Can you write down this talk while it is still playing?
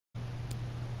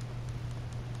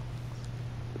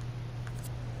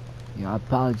Yeah, I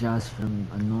apologize for them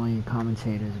annoying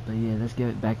commentators, but yeah, let's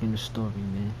get back in the story,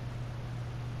 man.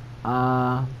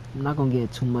 I'm not gonna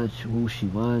get too much who she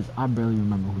was. I barely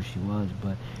remember who she was,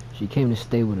 but she came to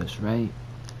stay with us, right?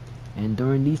 And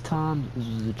during these times, this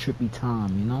was a trippy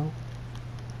time, you know?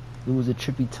 It was a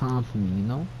trippy time for me, you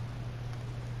know?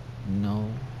 You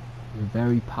know,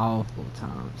 very powerful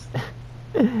times.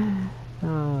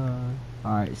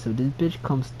 Alright, so this bitch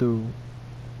comes through,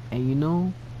 and you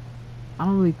know, I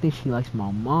don't really think she likes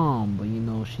my mom, but you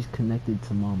know, she's connected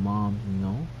to my mom's, you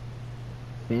know,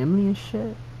 family and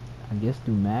shit. I guess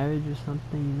through marriage or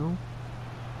something, you know?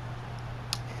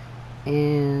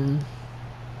 And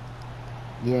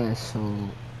yeah, so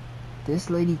this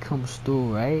lady comes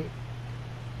through, right?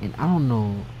 And I don't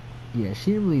know, yeah,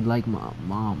 she didn't really like my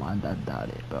mom. I doubt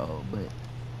it, bro. But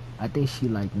I think she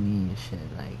liked me and shit,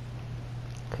 like,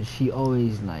 cause she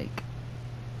always like,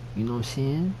 you know what I'm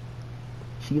saying?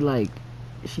 She like,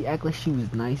 she act like she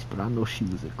was nice, but I know she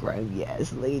was a grimy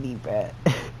ass lady, bruh.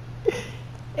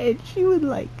 And she would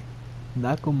like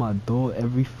knock on my door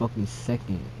every fucking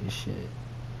second and shit.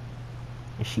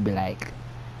 And she'd be like,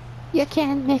 "You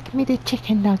can't make me the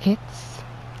chicken nuggets.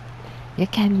 You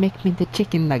can't make me the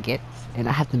chicken nuggets." And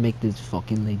I have to make this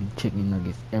fucking lady chicken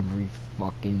nuggets every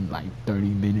fucking like 30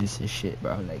 minutes and shit,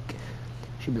 bro. Like,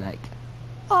 she'd be like,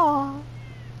 "Oh,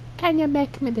 can you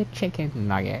make me the chicken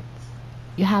nuggets?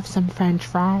 You have some french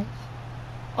fries?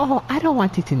 Oh, I don't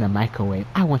want it in the microwave.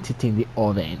 I want it in the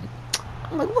oven."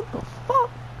 I'm like, what the fuck?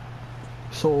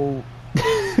 So,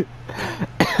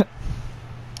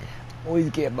 always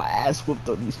get my ass whooped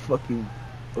on these fucking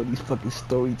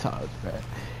story times, man.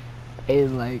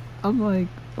 And like, I'm like,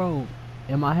 bro,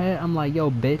 in my head, I'm like,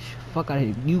 yo, bitch, fuck out of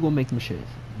here. You gonna make them shits.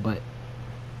 But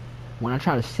when I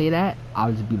try to say that,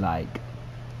 I'll just be like,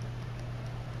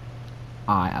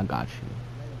 alright, I got you.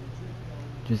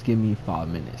 Just give me 5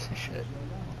 minutes and shit.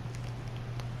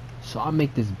 So I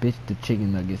make this bitch the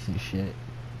chicken nuggets and shit.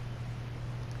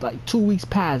 Like 2 weeks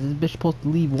pass, this bitch supposed to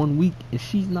leave 1 week, and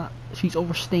she's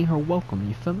overstaying her welcome,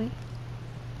 you feel me?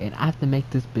 And I have to make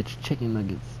this bitch chicken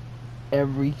nuggets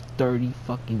every 30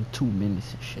 fucking 2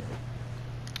 minutes and shit.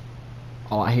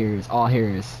 All I hear is, oh,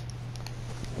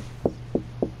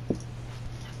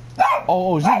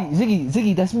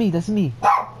 Ziggy, that's me.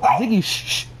 Ziggy,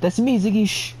 shh, that's me, Ziggy,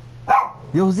 shh.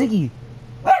 Yo, Ziggy,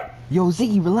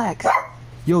 relax.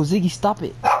 Yo, Ziggy, stop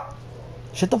it.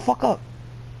 Shut the fuck up.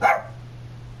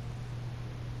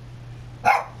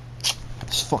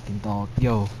 This fucking dog.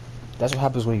 Yo, that's what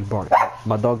happens when you bark.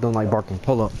 My dog don't like barking.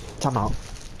 Hold up. Time out.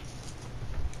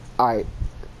 Alright,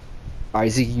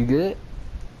 Ziggy, you good?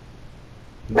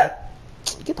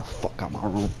 Get the fuck out of my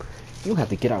room. You don't have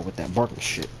to get out with that barking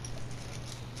shit.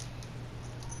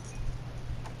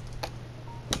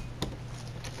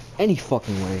 Any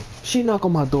fucking way. She knock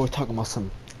on my door talking about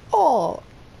something. Oh,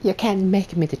 you can't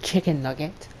make me the chicken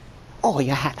nugget. Oh,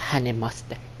 you have honey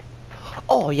mustard.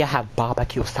 Oh, you have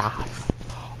barbecue sauce.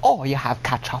 Oh, you have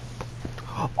ketchup.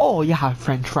 Oh, you have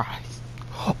french fries.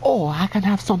 Oh, I can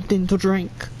have something to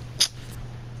drink.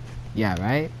 Yeah,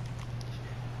 right?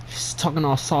 She's talking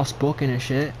all soft-spoken and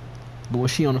shit. But when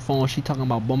she on the phone, she talking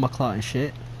about bomba clot and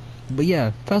shit. But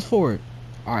yeah, fast forward.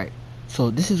 Alright,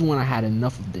 so this is when I had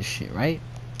enough of this shit, right?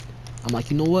 I'm like,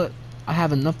 you know what? I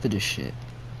have enough of this shit.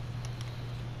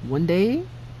 One day,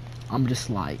 I'm just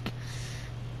like,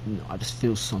 you know, I just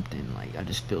feel something.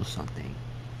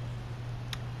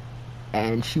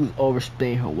 And she was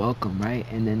overstaying her welcome, right?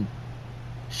 And then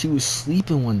she was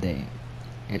sleeping one day,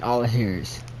 and all I hear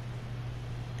is,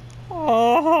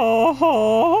 oh, oh,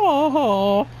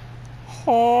 oh,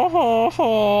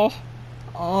 oh,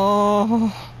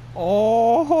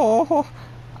 oh,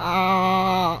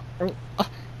 ah,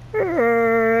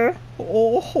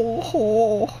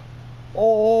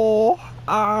 oh,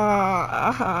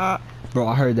 ah. Bro,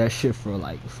 I heard that shit for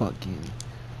like fucking,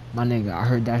 my nigga, I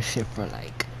heard that shit for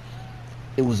like,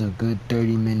 it was a good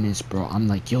 30 minutes, bro. I'm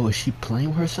like, yo, is she playing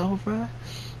with herself, bro?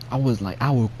 I was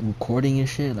recording and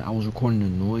shit. Like, I was recording the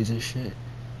noise and shit.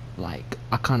 Like,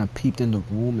 I kind of peeped in the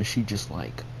room, and she just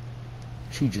like,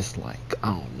 I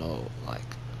don't know,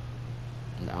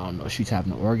 she's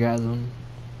having an orgasm.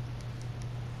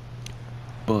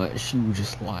 But she was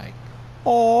just like,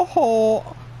 oh,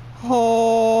 oh,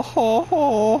 oh, oh,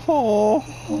 oh,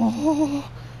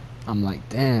 oh. I'm like,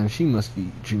 damn, she must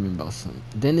be dreaming about something.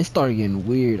 Then it started getting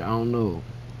weird, I don't know.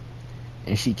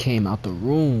 And she came out the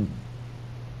room.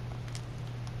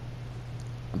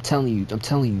 I'm telling you. The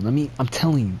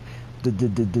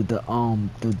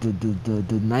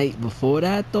night before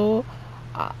that though,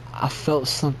 I felt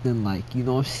something like, you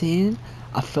know what I'm saying?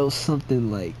 I felt some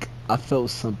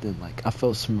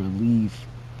relief.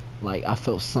 Like I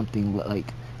felt something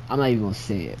like I'm not even gonna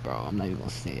say it, bro. I'm not even gonna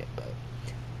say it, but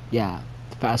yeah.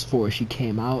 Fast forward, she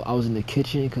came out. I was in the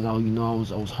kitchen because I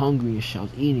was hungry and shit. I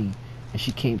was eating, and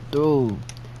she came through,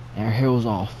 and her hair was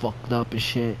all fucked up and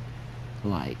shit.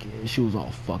 Like she was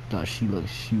all fucked up. She was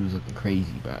looking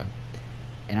crazy, bro.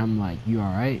 And I'm like, you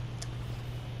alright?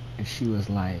 And she was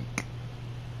like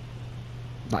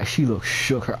she looked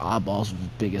shook. Her eyeballs was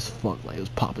big as fuck. Like it was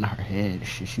popping out her head and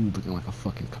shit. She was looking like a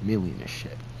fucking chameleon and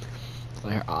shit.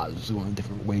 Like her eyes was going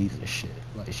different ways and shit.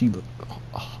 Like she looked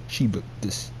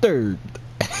disturbed.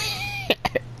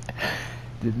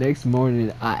 The next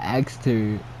morning I asked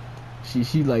her, she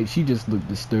just looked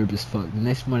disturbed as fuck. The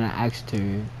next morning I asked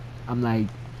her, I'm like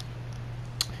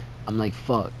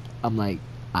fuck. I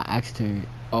asked her,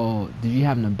 oh, did you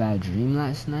having a bad dream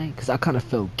last night? Cause I kind of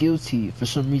felt guilty for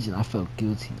some reason. I felt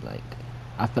guilty. Like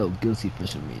I felt guilty for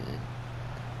some reason.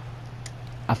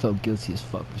 I felt guilty as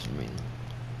fuck for some reason.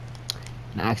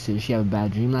 And I asked her, did she have a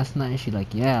bad dream last night? And she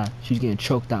like, yeah, she was getting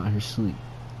choked out in her sleep.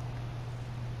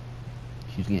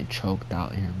 She was getting choked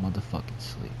out in her motherfucking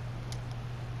sleep.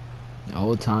 The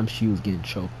whole time she was getting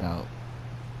choked out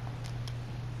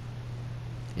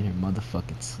in her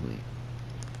motherfucking sleep.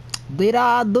 Did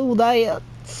I do that?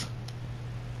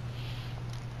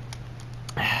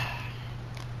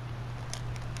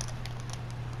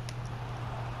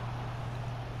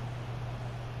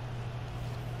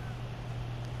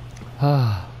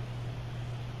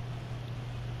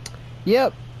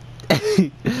 Yep.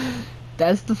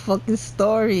 That's the fucking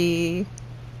story.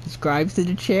 Subscribe to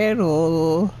the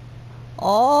channel.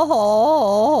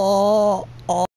 Oh.